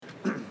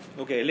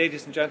Okay,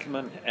 ladies and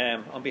gentlemen,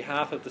 on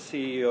behalf of the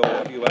CEO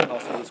of UL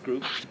Hospitals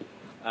Group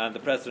and the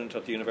President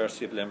of the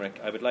University of Limerick,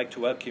 I would like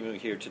to welcome you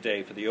here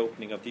today for the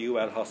opening of the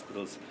UL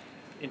Hospitals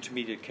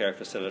Intermediate Care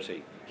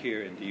Facility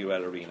here in the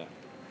UL Arena.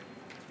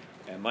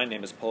 My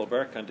name is Paul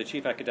Burke. I'm the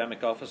Chief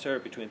Academic Officer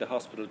between the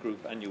Hospital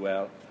Group and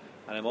UL,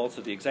 and I'm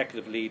also the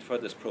Executive Lead for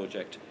this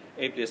project,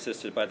 ably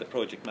assisted by the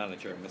Project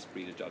Manager, Ms.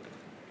 Breda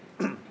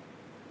Duggan.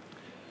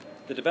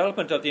 The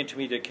development of the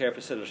Intermediate Care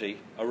Facility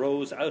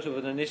arose out of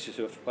an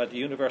initiative by the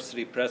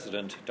University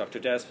President, Dr.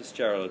 Des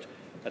Fitzgerald,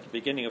 at the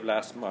beginning of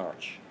last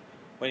March,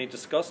 when he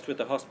discussed with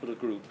the hospital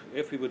group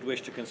if we would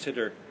wish to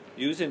consider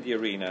using the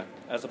arena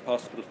as a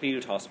possible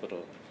field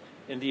hospital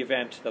in the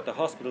event that the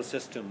hospital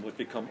system would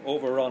become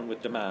overrun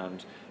with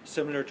demand,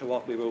 similar to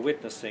what we were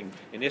witnessing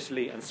in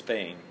Italy and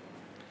Spain,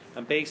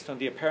 and based on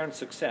the apparent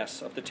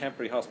success of the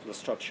temporary hospital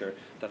structure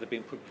that had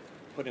been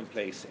put in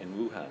place in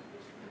Wuhan.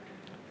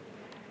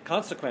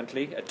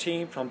 Consequently, a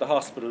team from the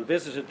hospital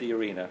visited the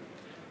arena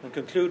and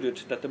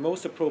concluded that the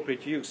most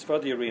appropriate use for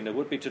the arena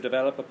would be to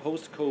develop a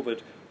post-COVID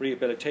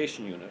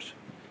rehabilitation unit,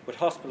 with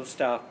hospital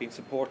staff being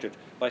supported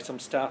by some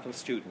staff and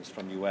students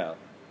from UL.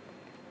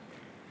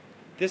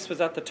 This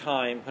was at the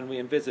time when we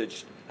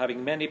envisaged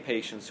having many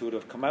patients who would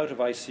have come out of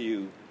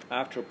ICU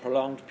after a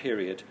prolonged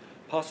period,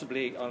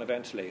 possibly on a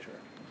ventilator,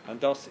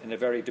 and thus in a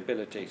very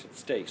debilitated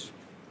state.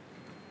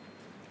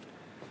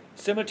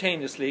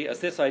 Simultaneously, as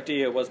this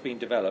idea was being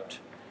developed,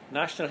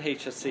 National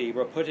HSE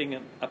were putting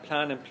a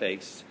plan in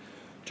place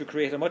to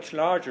create a much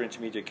larger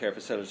intermediate care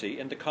facility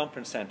in the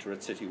conference centre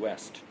at City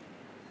West.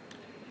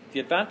 The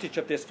advantage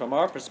of this from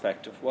our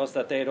perspective was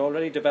that they had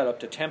already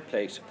developed a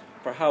template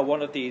for how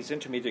one of these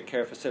intermediate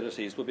care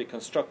facilities would be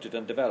constructed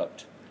and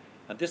developed,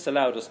 and this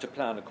allowed us to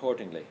plan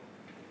accordingly.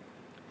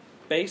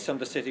 Based on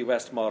the City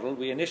West model,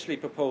 we initially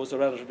proposed a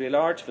relatively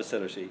large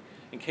facility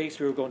in case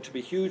we were going to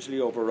be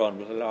hugely overrun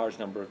with a large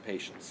number of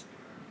patients.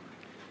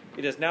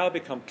 It has now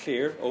become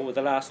clear over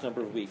the last number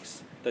of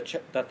weeks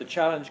that the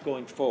challenge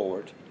going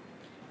forward,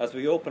 as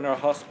we open our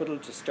hospital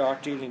to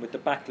start dealing with the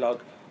backlog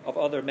of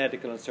other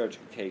medical and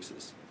surgical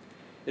cases,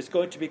 is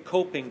going to be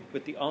coping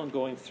with the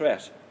ongoing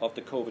threat of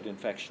the COVID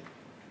infection,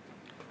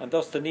 and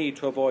thus the need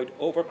to avoid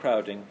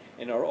overcrowding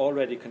in our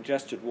already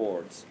congested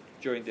wards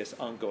during this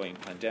ongoing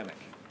pandemic.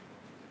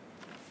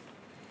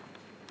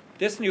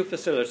 This new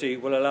facility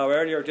will allow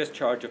earlier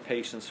discharge of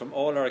patients from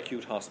all our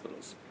acute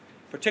hospitals,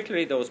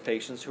 particularly those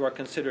patients who are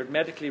considered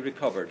medically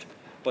recovered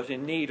but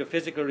in need of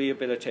physical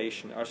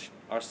rehabilitation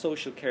or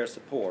social care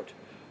support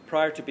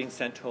prior to being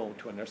sent home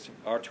to a nursing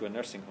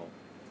home.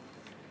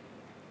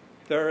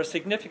 There are a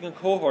significant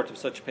cohort of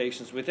such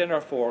patients within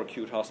our 4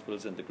 acute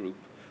hospitals in the group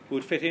who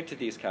would fit into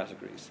these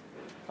categories,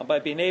 and by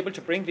being able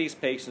to bring these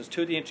patients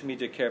to the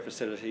intermediate care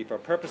facility for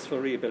purposeful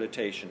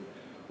rehabilitation,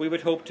 we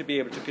would hope to be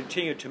able to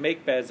continue to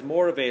make beds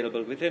more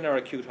available within our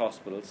acute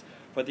hospitals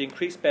for the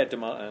increased bed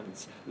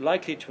demands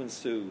likely to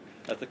ensue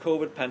as the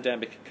COVID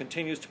pandemic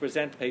continues to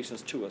present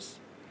patients to us,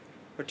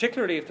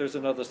 particularly if there's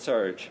another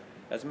surge,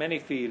 as many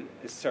feel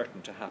is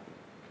certain to happen.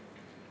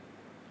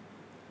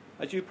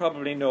 As you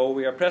probably know,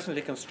 we are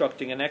presently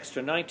constructing an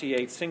extra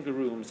 98 single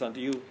rooms on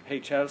the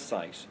UHL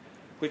site,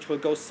 which will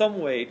go some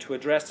way to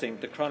addressing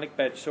the chronic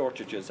bed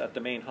shortages at the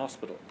main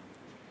hospital.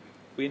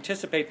 We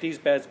anticipate these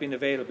beds being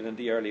available in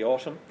the early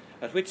autumn,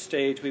 at which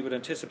stage we would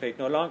anticipate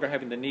no longer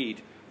having the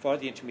need for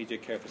the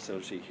intermediate care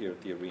facility here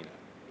at the arena.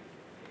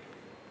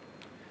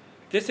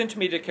 This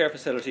intermediate care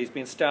facility is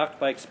being staffed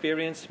by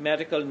experienced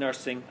medical,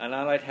 nursing and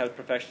allied health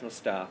professional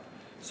staff,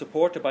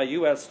 supported by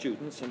UL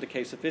students in the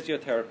case of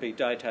physiotherapy,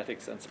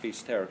 dietetics and speech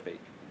therapy,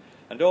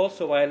 and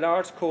also by a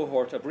large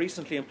cohort of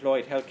recently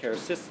employed healthcare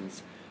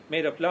assistants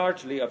made up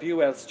largely of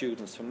UL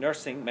students from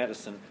nursing,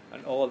 medicine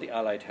and all the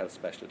allied health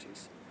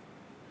specialties.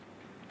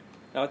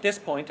 Now at this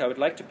point I would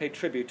like to pay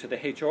tribute to the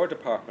HR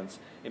departments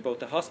in both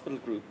the hospital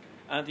group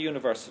and the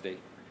university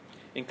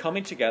in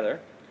coming together,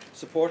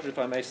 supported, if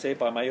I may say,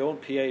 by my own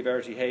PA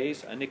Verity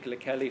Hayes and Nicola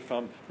Kelly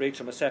from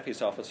Rachel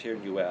Masefi's office here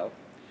in UL,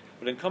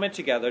 but in coming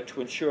together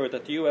to ensure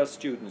that the UL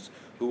students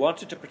who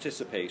wanted to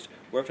participate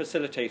were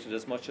facilitated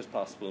as much as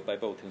possible by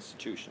both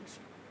institutions.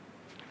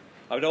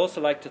 I would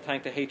also like to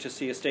thank the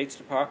HSE Estates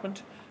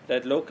Department,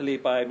 led locally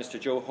by Mr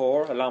Joe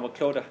Hoare, along with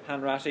Clodagh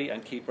Hanratty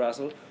and Keith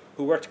Brazel,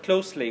 who worked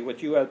closely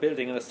with UL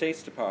Building and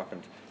Estates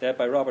Department, led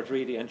by Robert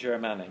Reedy and Ger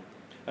Manning,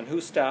 and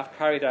whose staff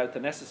carried out the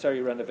necessary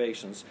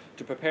renovations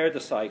to prepare the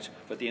site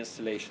for the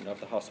installation of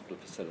the hospital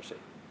facility.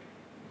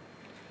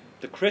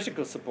 The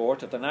critical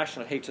support of the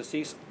national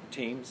HSE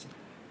teams,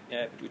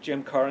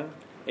 Jim Curran,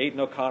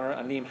 Aidan O'Connor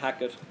and Liam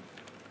Hackett,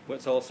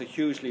 was also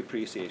hugely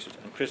appreciated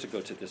and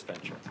critical to this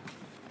venture.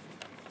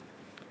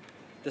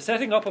 The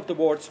setting up of the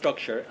ward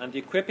structure and the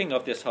equipping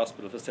of this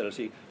hospital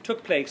facility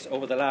took place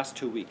over the last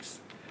 2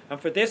 weeks. And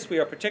for this we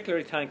are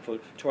particularly thankful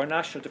to our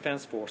National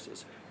Defence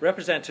Forces,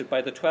 represented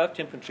by the 12th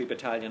Infantry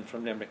Battalion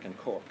from Limerick and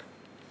Cork.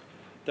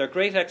 Their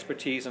great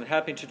expertise in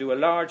helping to do a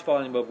large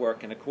volume of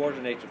work in a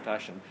coordinated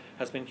fashion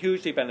has been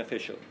hugely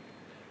beneficial,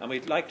 and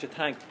we'd like to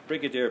thank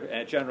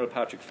Brigadier General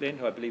Patrick Flynn,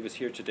 who I believe is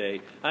here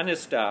today, and his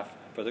staff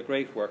for the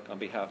great work on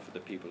behalf of the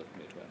people of the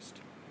Midwest.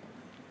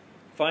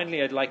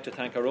 Finally, I'd like to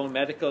thank our own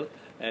medical,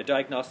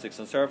 diagnostics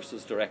and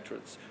services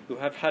directorates, who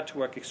have had to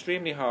work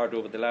extremely hard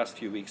over the last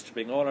few weeks to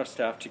bring all our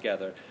staff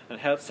together and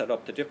help set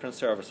up the different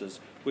services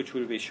which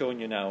we'll be showing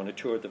you now on a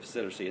tour of the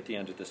facility at the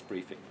end of this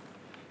briefing.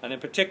 And in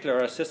particular,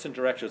 our Assistant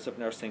Directors of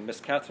Nursing,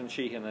 Ms. Catherine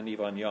Sheehan and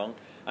Yvonne Young,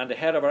 and the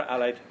Head of our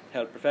Allied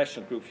Health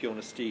Professional Group,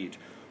 Fiona Steed,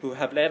 who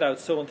have led out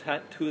so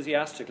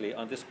enthusiastically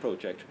on this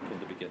project from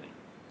the beginning.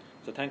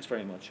 So thanks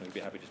very much, and we'll be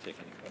happy to take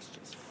any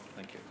questions.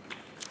 Thank you.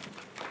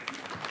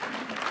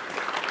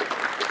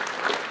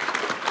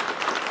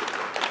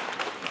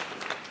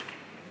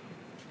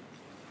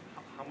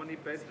 How many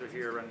beds are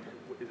here, and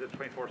is it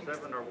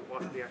 24/7, or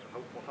what's the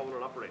actual, how will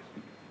it operate?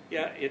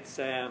 Yeah, it's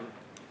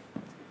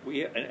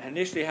we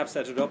initially have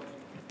set it up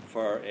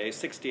for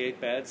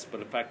 68 beds, but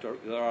in fact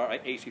there are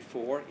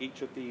 84.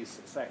 Each of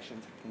these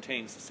sections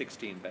contains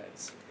 16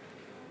 beds.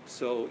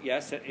 So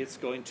yes, it's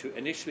going to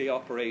initially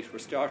operate.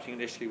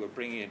 We're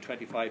bringing in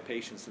 25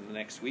 patients in the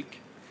next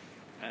week,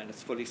 and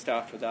it's fully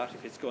staffed for that.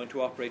 It's going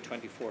to operate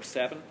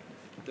 24/7.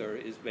 There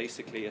is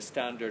basically a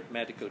standard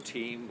medical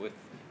team with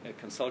a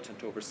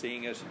consultant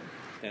overseeing it,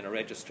 then a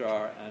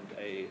registrar and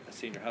a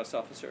senior house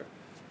officer,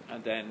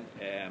 and then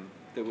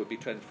there will be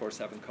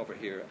 24/7 cover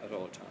here at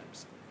all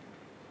times.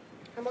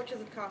 How much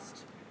does it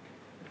cost?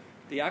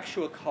 The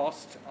actual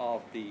cost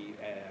of the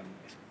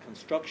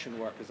construction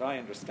work, as I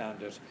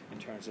understand it, in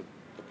terms of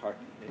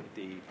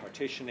the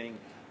partitioning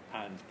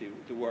and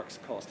the works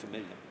cost $1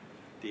 million.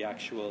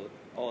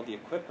 All the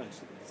equipment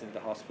that's in the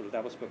hospital,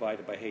 that was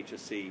provided by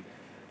HSE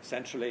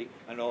centrally,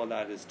 and all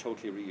that is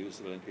totally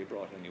reusable and can be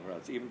brought anywhere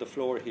else. Even the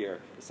floor here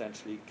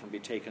essentially can be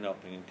taken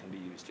up and can be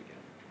used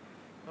again.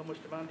 How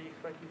much demand are you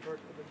expecting for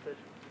this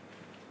station?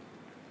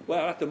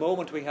 Well, at the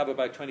moment we have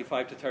about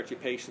 25 to 30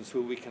 patients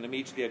who we can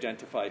immediately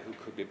identify who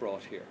could be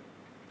brought here.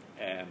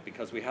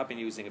 Because we have been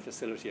using a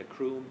facility at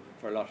Croom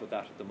for a lot of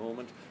that at the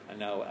moment, and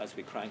now as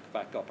we crank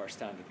back up our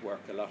standard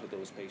work, a lot of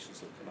those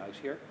patients will come out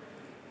here.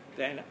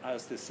 Then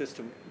as the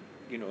system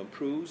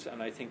improves,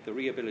 and I think the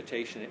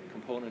rehabilitation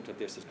component of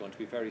this is going to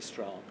be very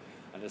strong,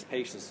 and as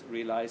patients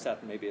realise that,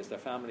 and maybe as their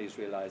families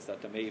realise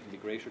that, there may even be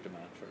greater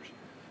demand for it.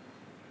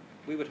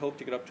 We would hope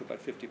to get up to about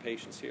 50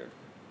 patients here,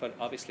 but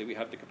obviously we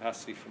have the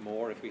capacity for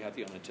more if we have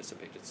the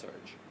unanticipated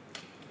surge.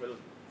 Will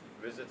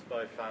visits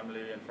by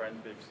family and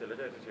friends be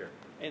facilitated here?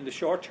 In the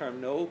short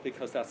term, no,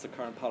 because that's the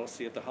current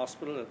policy of the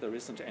hospital, that there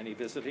isn't any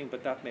visiting,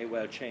 but that may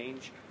well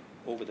change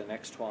over the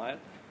next while.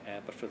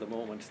 But for the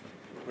moment,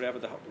 whatever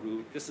the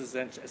rule, this is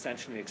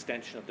essentially an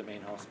extension of the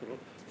main hospital,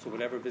 so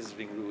whatever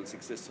visiting rules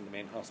exist in the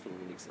main hospital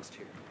will exist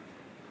here.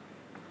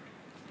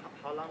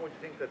 How long would you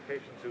think that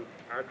patients who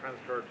are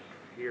transferred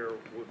here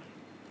would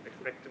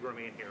expect to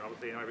remain here?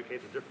 Obviously, in every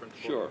case is different.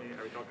 Sure.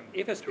 Are we talking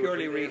if it's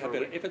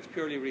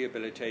purely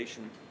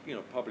rehabilitation,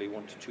 probably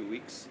 1 to 2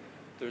 weeks.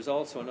 There's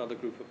also another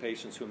group of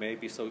patients who may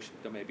be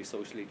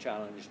socially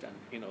challenged,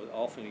 and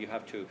often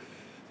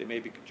they may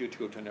be due to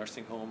go to a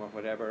nursing home or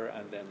whatever,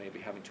 and then maybe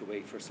having to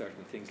wait for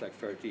certain things like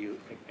fair deal,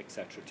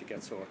 etc., to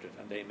get sorted,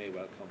 and they may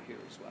well come here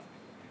as well.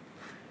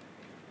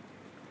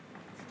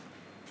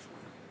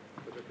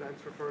 Are there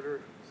plans for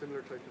further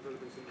similar type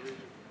developments in the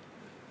region?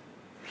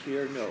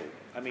 Here, no.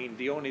 I mean,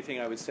 the only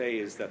thing I would say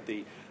is that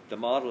the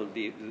model,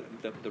 the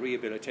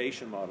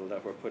rehabilitation model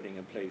that we're putting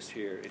in place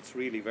here, it's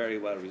really very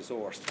well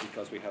resourced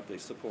because we have the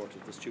support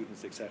of the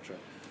students, etc.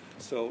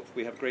 So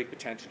we have great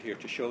potential here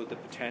to show the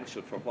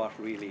potential for what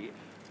really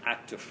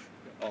active,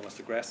 almost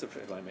aggressive,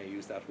 if I may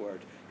use that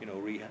word,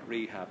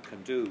 rehab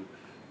can do.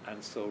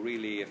 And so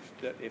really,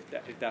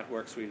 if that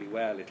works really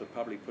well, it'll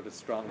probably put a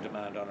strong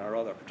demand on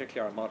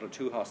particularly our Model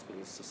 2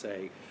 hospitals, to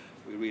say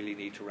we really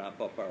need to ramp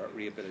up our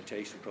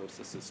rehabilitation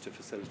processes to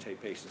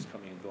facilitate patients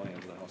coming and going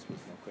into the hospitals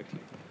more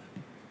quickly.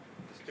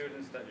 The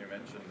students that you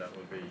mentioned that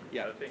will be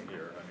helping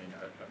here, I mean,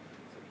 I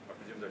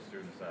presume they're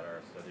students that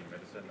are studying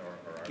medicine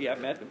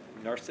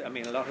or nursing. I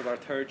mean, a lot of our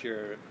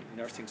third-year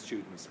nursing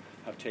students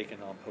have taken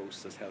on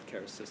posts as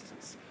healthcare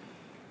assistants.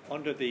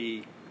 Under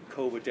the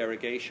COVID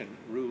derogation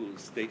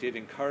rules, they did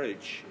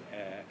encourage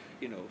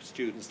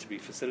students to be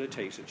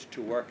facilitated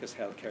to work as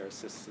healthcare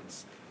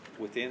assistants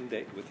within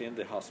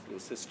the hospital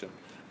system,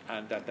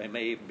 and that they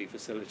may even be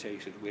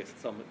facilitated with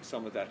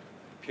some of that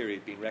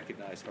period being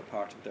recognised for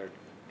part of their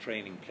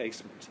training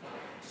placement.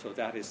 So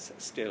that is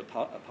still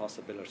a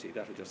possibility.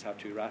 That will just have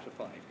to be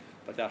ratified.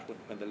 But that would,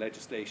 when the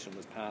legislation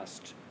was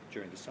passed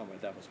during the summer,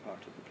 that was part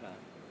of the plan.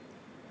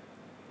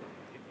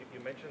 You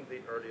mentioned the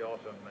early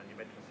autumn, and you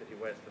mentioned City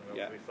West,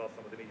 and we saw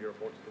some of the media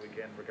reports the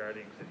weekend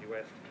regarding City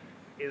West.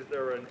 Is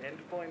there an end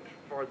point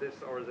for this,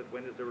 or is it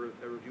when is there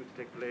a review to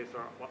take place,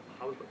 or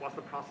what's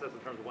the process in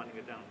terms of winding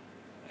it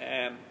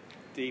down?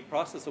 The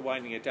process of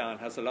winding it down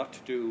has a lot to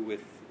do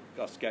with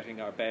us getting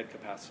our bed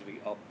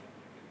capacity up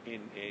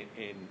in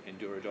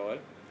Duradoyle.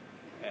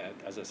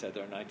 As I said,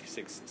 there are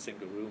 96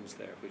 single rooms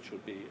there, which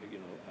would be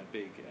a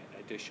big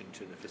addition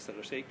to the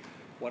facility.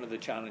 One of the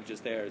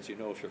challenges there, as you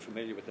know, if you're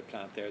familiar with the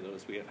plant there,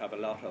 is we have a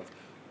lot of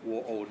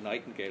old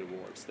Nightingale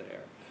wards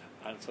there,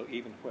 And so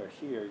even where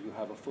here you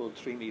have a full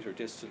 3-metre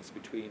distance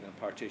between and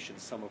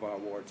partitions some of our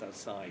wards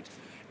outside,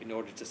 in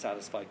order to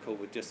satisfy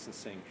COVID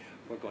distancing,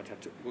 we're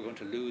going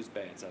to lose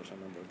beds out of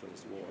a number of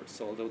those wards.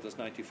 So although there's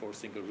 94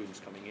 single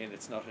rooms coming in,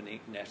 it's not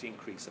a net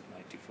increase of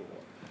 94.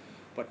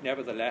 But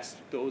nevertheless,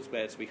 those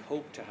beds we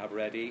hope to have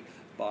ready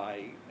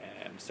by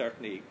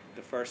certainly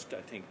the first,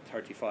 I think,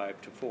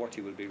 35 to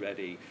 40 will be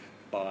ready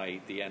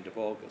by the end of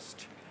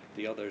August.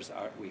 The others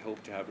we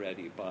hope to have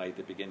ready by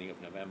the beginning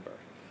of November.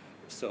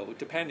 So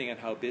depending on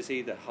how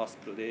busy the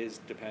hospital is,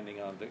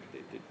 depending on the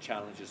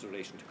challenges in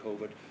relation to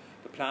COVID,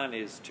 the plan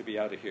is to be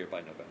out of here by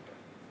November.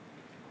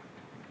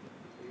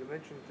 You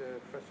mentioned,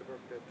 Professor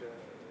Burke, that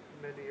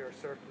many are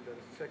certain that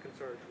a second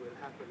surge will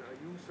happen. Are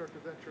you certain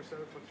of that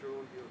yourself? What's your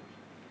own view?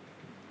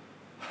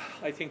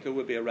 I think there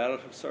will be a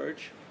relative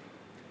surge.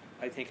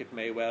 I think it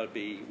may well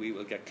be we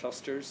will get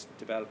clusters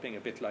developing, a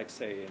bit like,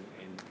 say,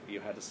 you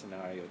had a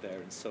scenario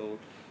there in Seoul,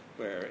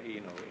 where,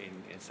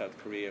 in South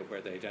Korea, where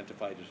they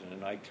identified it in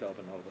a nightclub,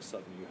 and all of a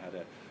sudden you had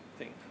a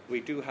thing.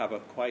 We do have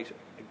quite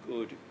a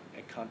good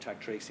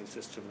contact tracing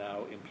system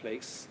now in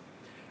place,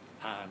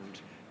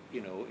 and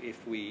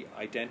if we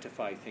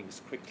identify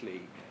things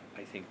quickly,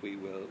 I think we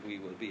will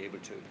be able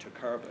to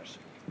curb it.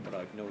 But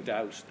I've no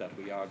doubt that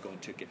we are going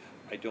to get.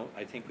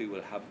 I think we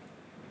will have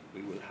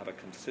a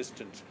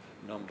consistent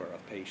number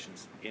of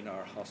patients in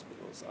our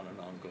hospitals on an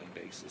ongoing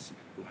basis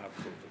who have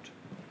COVID.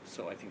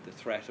 So I think the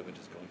threat of it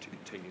is going to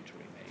continue to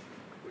remain.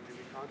 Would you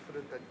be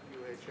confident that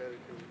UHL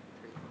can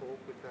cope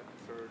with that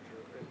surge?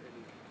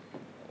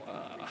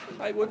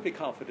 Or I would be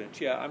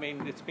confident. Yeah, I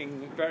mean it's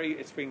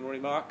been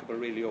remarkable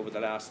really over the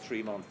last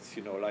 3 months.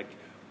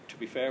 To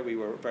be fair, we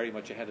were very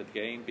much ahead of the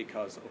game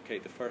because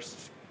the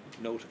first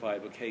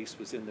notifiable case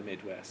was in the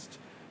Midwest,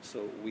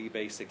 so we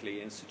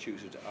basically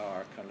instituted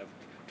our kind of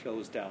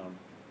closed down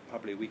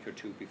probably a week or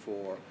two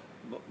before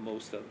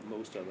most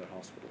other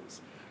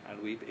hospitals, and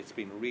it's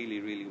been really,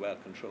 really well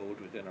controlled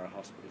within our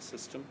hospital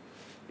system.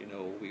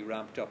 We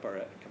ramped up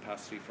our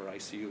capacity for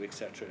ICU,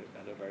 etc.,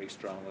 at a very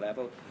strong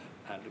level,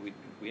 and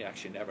we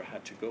actually never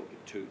had to go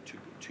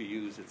to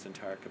use its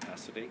entire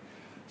capacity.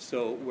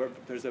 So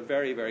there's a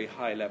very, very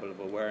high level of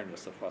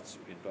awareness of what's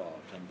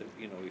involved,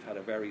 and we've had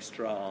a very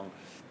strong.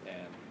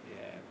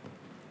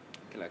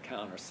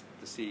 Connors,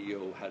 the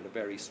CEO, had a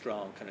very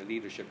strong kind of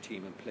leadership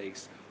team in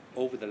place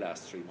over the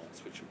last 3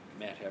 months, which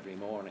met every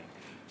morning.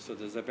 So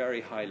there's a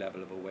very high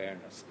level of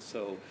awareness.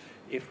 So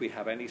if we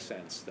have any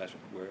sense that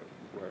we're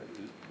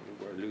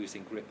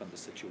losing grip on the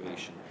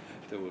situation,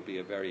 there will be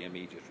a very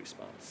immediate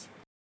response.